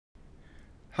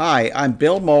Hi, I'm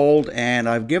Bill Mould, and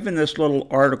I've given this little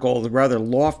article the rather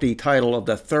lofty title of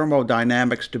the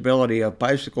thermodynamic stability of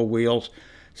bicycle wheels.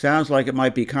 Sounds like it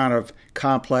might be kind of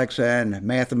complex and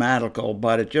mathematical,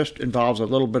 but it just involves a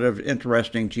little bit of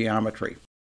interesting geometry.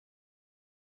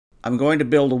 I'm going to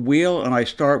build a wheel, and I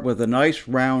start with a nice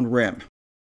round rim.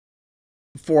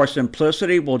 For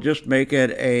simplicity, we'll just make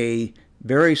it a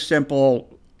very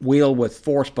simple wheel with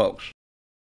 4 spokes.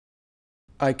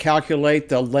 I calculate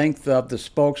the length of the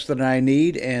spokes that I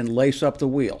need and lace up the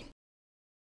wheel.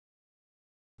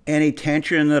 Any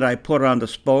tension that I put on the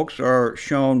spokes are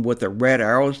shown with the red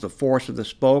arrows, the force of the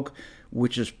spoke,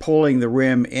 which is pulling the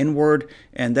rim inward,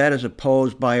 and that is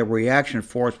opposed by a reaction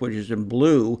force, which is in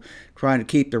blue, trying to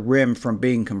keep the rim from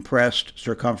being compressed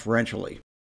circumferentially.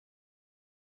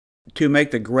 To make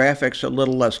the graphics a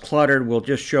little less cluttered, we'll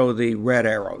just show the red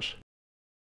arrows.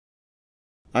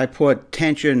 I put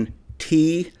tension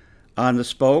T on the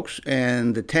spokes,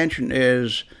 and the tension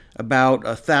is about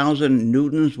 1,000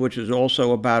 newtons, which is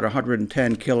also about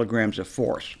 110 kilograms of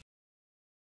force.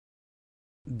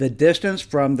 The distance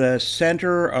from the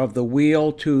center of the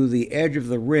wheel to the edge of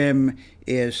the rim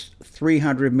is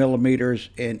 300 millimeters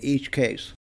in each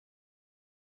case.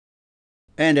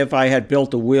 And if I had built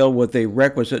the wheel with the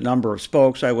requisite number of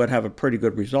spokes, I would have a pretty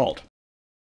good result.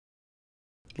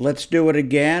 Let's do it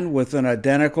again with an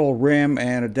identical rim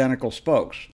and identical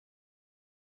spokes.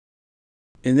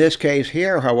 In this case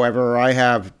here, however, I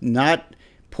have not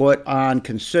put on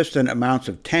consistent amounts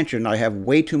of tension. I have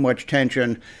way too much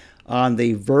tension on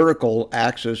the vertical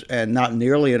axis and not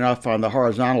nearly enough on the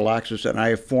horizontal axis, and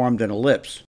I have formed an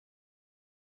ellipse.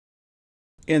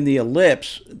 In the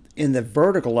ellipse, in the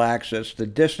vertical axis, the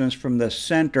distance from the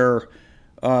center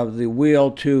of the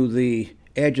wheel to the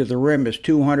edge of the rim is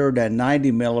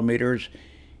 290 millimeters,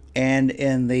 and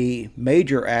in the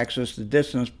major axis, the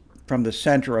distance from the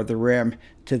center of the rim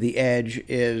to the edge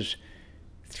is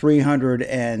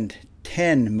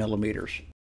 310 millimeters.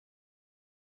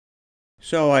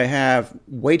 So I have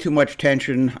way too much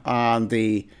tension on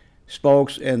the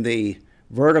spokes in the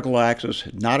vertical axis,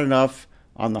 not enough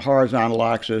on the horizontal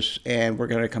axis, and we're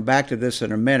going to come back to this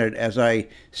in a minute as I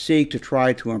seek to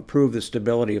try to improve the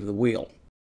stability of the wheel.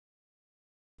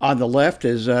 On the left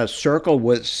is a circle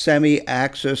with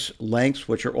semi-axis lengths,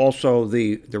 which are also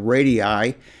the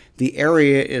radii. The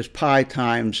area is pi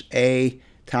times A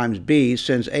times B.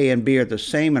 Since A and B are the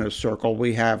same in a circle,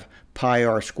 we have pi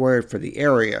r squared for the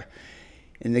area.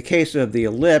 In the case of the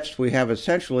ellipse, we have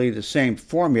essentially the same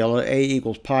formula, A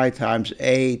equals pi times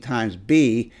A times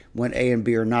B, when A and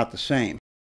B are not the same.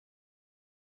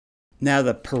 Now,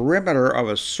 the perimeter of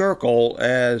a circle,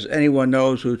 as anyone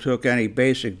knows who took any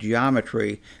basic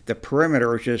geometry, the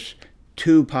perimeter is just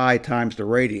 2 pi times the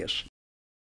radius.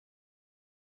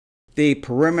 The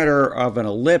perimeter of an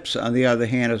ellipse, on the other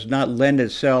hand, does not lend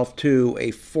itself to a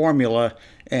formula,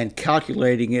 and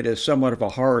calculating it is somewhat of a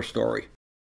horror story.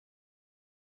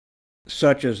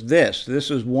 Such as this.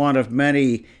 This is one of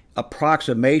many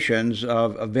approximations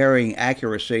of varying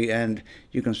accuracy, and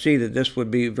you can see that this would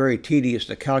be very tedious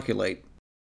to calculate.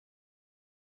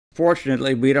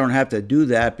 Fortunately, we don't have to do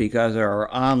that because there are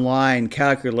online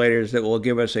calculators that will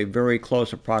give us a very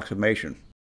close approximation.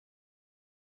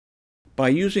 By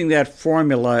using that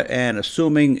formula and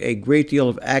assuming a great deal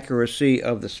of accuracy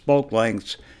of the spoke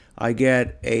lengths, I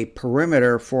get a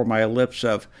perimeter for my ellipse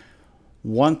of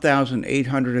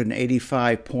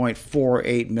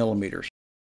 1,885.48 millimeters.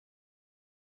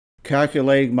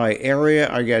 Calculating my area,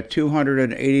 I get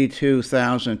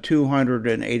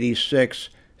 282,286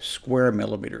 square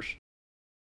millimeters.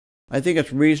 I think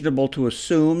it's reasonable to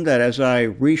assume that as I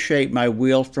reshape my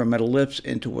wheel from an ellipse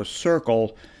into a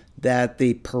circle, that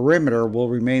the perimeter will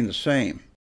remain the same.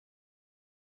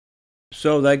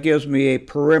 So that gives me a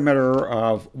perimeter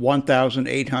of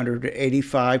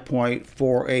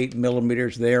 1,885.48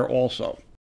 millimeters there also.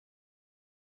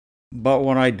 But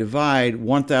when I divide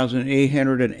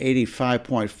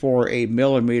 1,885.48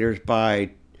 millimeters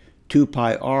by 2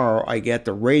 pi r, I get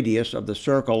the radius of the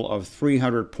circle of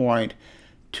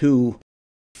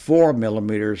 300.24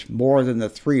 millimeters, more than the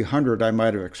 300 I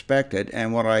might have expected.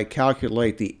 And when I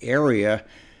calculate the area,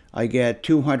 I get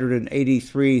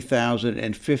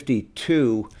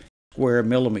 283,052 square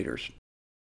millimeters.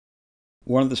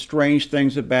 One of the strange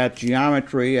things about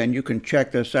geometry, and you can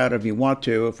check this out if you want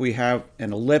to, if we have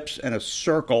an ellipse and a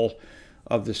circle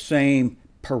of the same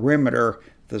perimeter,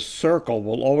 the circle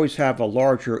will always have a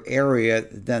larger area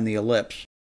than the ellipse.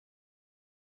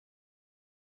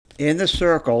 In the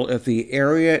circle, if the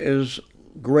area is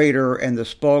greater and the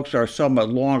spokes are somewhat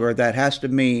longer, that has to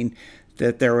mean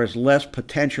that there is less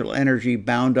potential energy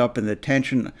bound up in the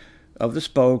tension of the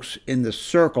spokes in the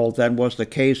circle than was the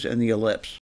case in the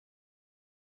ellipse.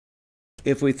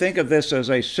 If we think of this as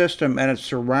a system and its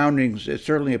surroundings, it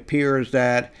certainly appears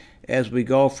that as we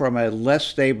go from a less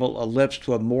stable ellipse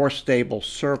to a more stable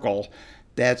circle,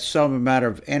 that some amount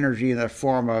of energy in the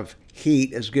form of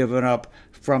heat is given up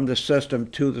from the system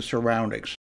to the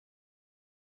surroundings.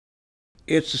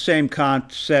 It's the same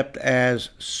concept as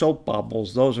soap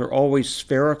bubbles. Those are always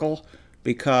spherical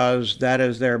because that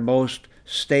is their most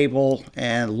stable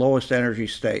and lowest energy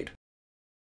state.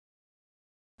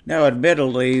 Now,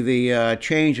 admittedly, the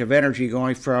change of energy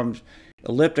going from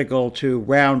elliptical to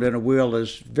round in a wheel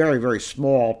is very, very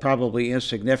small, probably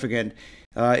insignificant.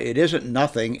 It isn't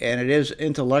nothing, and it is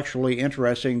intellectually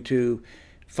interesting to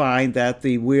find that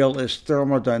the wheel is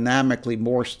thermodynamically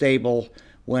more stable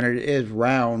when it is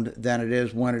round than it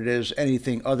is when it is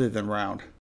anything other than round.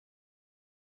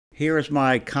 Here is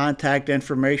my contact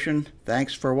information.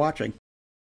 Thanks for watching.